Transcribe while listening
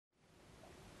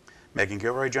Meghan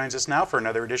Gilroy joins us now for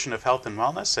another edition of Health and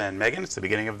Wellness. And Meghan, it's the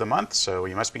beginning of the month, so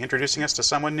you must be introducing us to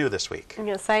someone new this week.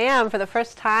 Yes, I am. For the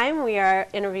first time, we are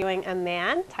interviewing a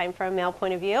man, time for a male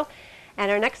point of view. And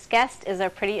our next guest is a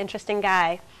pretty interesting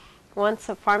guy. Once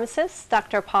a pharmacist,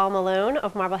 Dr. Paul Milone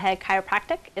of Marblehead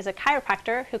Chiropractic is a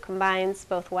chiropractor who combines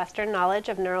both Western knowledge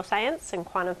of neuroscience and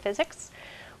quantum physics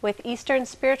with Eastern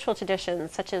spiritual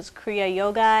traditions such as Kriya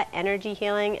Yoga, energy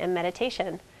healing, and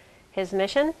meditation. His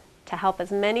mission? To help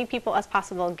as many people as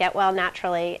possible get well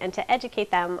naturally and to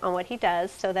educate them on what he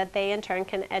does so that they in turn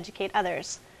can educate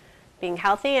others. Being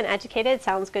healthy and educated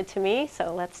sounds good to me,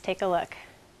 so let's take a look.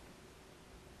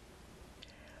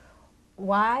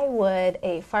 Why would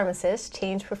a pharmacist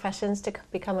change professions to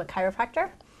become a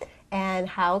chiropractor? And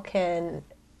how can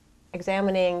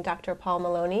examining Dr. Paul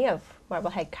Milone of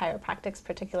Marblehead Chiropractic's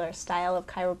particular style of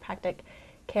chiropractic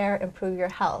care improve your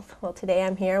health? Well, today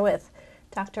I'm here with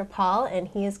Dr. Paul, and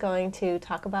he is going to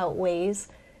talk about ways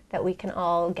that we can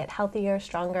all get healthier,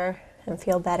 stronger, and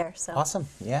feel better. So awesome.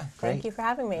 Yeah, great. Thank you for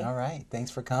having me. All right. Thanks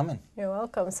for coming. You're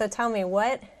welcome. So tell me,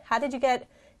 how did you get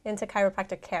into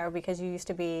chiropractic care, because you used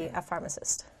to be a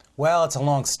pharmacist? Well, it's a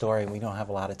long story. We don't have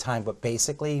a lot of time, but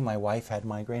basically my wife had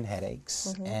migraine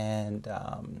headaches, and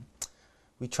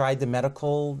we tried the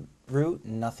medical route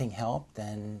and nothing helped,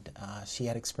 and she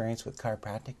had experience with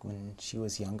chiropractic when she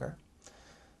was younger.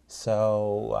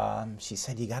 So she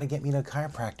said, you got to get me to a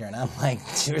chiropractor. And I'm like,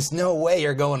 there's no way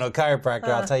you're going to a chiropractor,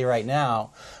 I'll tell you right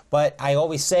now. But I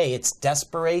always say it's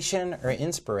desperation or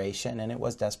inspiration, and it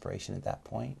was desperation at that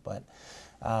point. But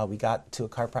we got to a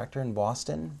chiropractor in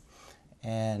Boston,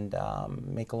 and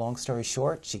make a long story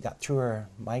short, she got through her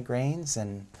migraines,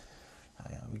 and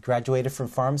we graduated from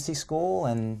pharmacy school,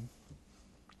 and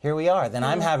here we are. Then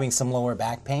I'm having some lower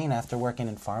back pain after working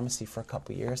in pharmacy for a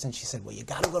couple of years, and she said, well, you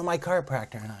got to go to my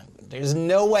chiropractor. And there's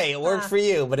no way it worked for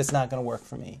you, but it's not going to work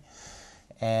for me.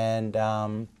 And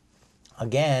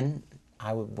again,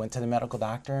 I went to the medical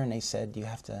doctor, and they said, you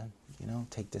have to,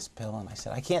 take this pill. And I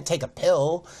said, I can't take a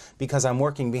pill because I'm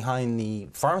working behind the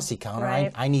pharmacy counter.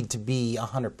 Right. I need to be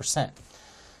 100%.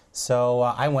 So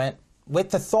I went with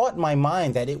the thought in my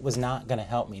mind that it was not going to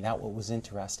help me. That was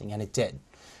interesting, and it did.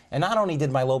 And not only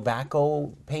did my low back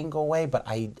pain go away, but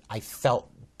I felt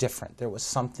different. There was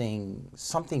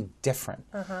something different.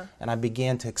 And I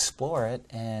began to explore it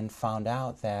and found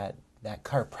out that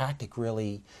chiropractic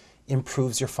really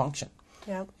improves your function.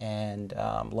 Yep. And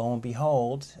lo and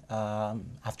behold,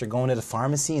 after going to the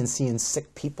pharmacy and seeing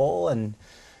sick people and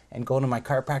going to my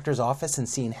chiropractor's office and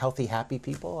seeing healthy, happy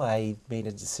people, I made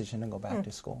a decision to go back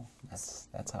to school. That's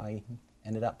how I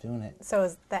ended up doing it. So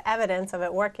is the evidence of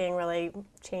it working really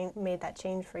made that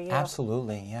change for you?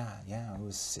 Absolutely, yeah. It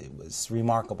was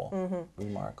remarkable,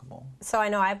 remarkable. So I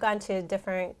know I've gone to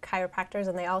different chiropractors,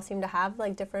 and they all seem to have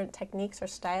like different techniques or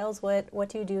styles. What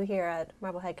do you do here at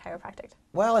Marblehead Chiropractic?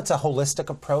 Well, it's a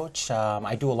holistic approach.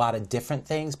 I do a lot of different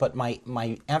things, but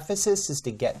my emphasis is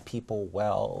to get people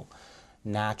well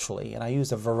naturally, and I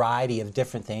use a variety of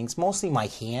different things, mostly my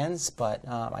hands, but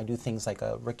I do things like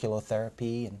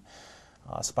auriculotherapy and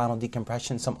spinal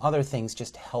decompression, some other things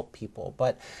just to help people.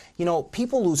 But,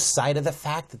 people lose sight of the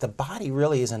fact that the body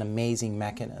really is an amazing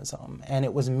mechanism, and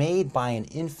it was made by an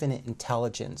infinite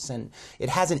intelligence, and it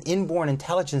has an inborn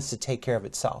intelligence to take care of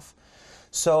itself.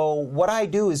 So what I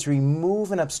do is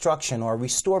remove an obstruction or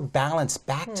restore balance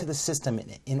back to the system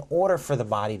in order for the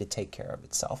body to take care of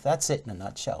itself. That's it in a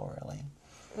nutshell, really.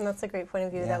 And that's a great point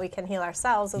of view, that we can heal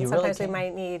ourselves, and sometimes we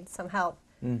might need some help.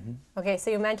 Okay, so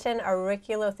you mentioned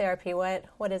auriculotherapy.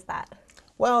 What is that?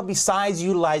 Well, besides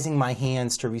utilizing my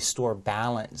hands to restore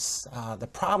balance, the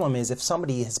problem is if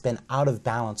somebody has been out of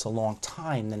balance a long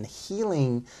time, then the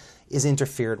healing is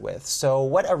interfered with. So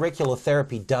what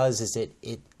auriculotherapy does is it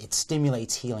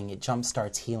stimulates healing, it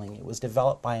jumpstarts healing. It was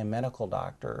developed by a medical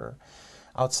doctor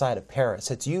outside of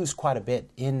Paris. It's used quite a bit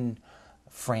in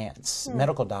France.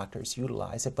 Medical doctors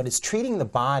utilize it, but it's treating the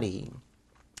body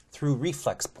through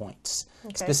reflex points,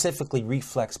 specifically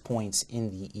reflex points in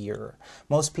the ear.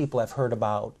 Most people have heard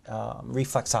about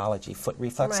reflexology, foot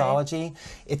reflexology. Right.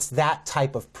 It's that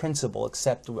type of principle,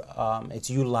 except it's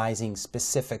utilizing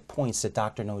specific points that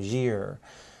Dr. Nogier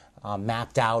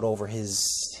mapped out over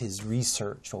his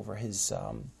research, over his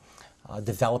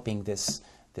developing this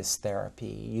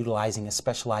therapy, utilizing a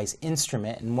specialized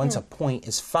instrument, and once a point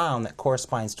is found that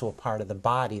corresponds to a part of the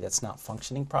body that's not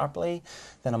functioning properly,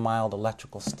 then a mild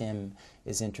electrical stim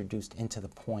is introduced into the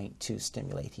point to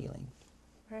stimulate healing.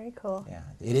 Very cool. Yeah,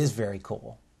 it is very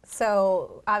cool.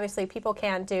 So obviously people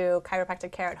can't do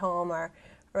chiropractic care at home or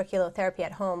auriculotherapy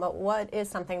at home, but what is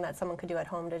something that someone could do at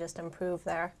home to just improve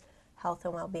their health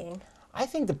and well-being? I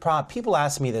think people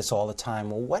ask me this all the time,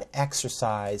 well, what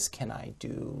exercise can I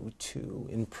do to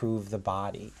improve the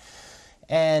body?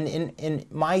 And in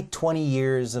my 20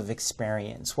 years of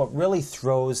experience, what really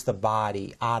throws the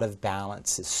body out of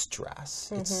balance is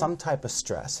stress. It's some type of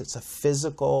stress. It's a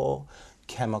physical,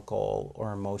 chemical,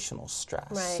 or emotional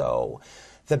stress. Right. So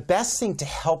the best thing to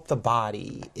help the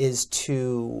body is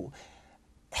to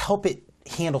help it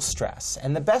handle stress.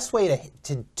 And the best way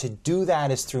to do that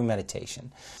is through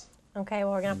meditation. Okay,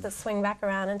 well, we're going to have to swing back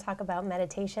around and talk about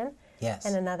meditation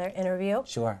in another interview.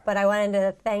 Sure. But I wanted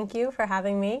to thank you for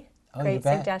having me. Oh, Great you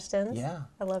bet. suggestions. Yeah.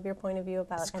 I love your point of view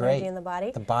about It's energy great. in the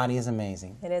body. The body is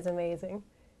amazing. It is amazing.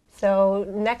 So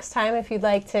next time, if you'd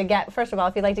like to get, first of all,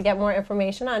 if you'd like to get more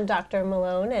information on Dr.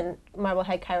 Milone and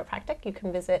Marblehead Chiropractic, you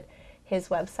can visit his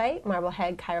website,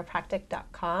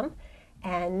 marbleheadchiropractic.com.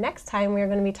 And next time, we're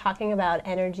going to be talking about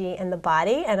energy in the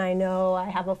body. And I know I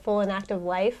have a full and active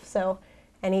life, so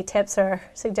any tips or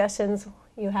suggestions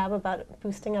you have about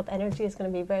boosting up energy is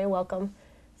going to be very welcome.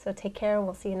 So take care, and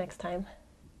we'll see you next time.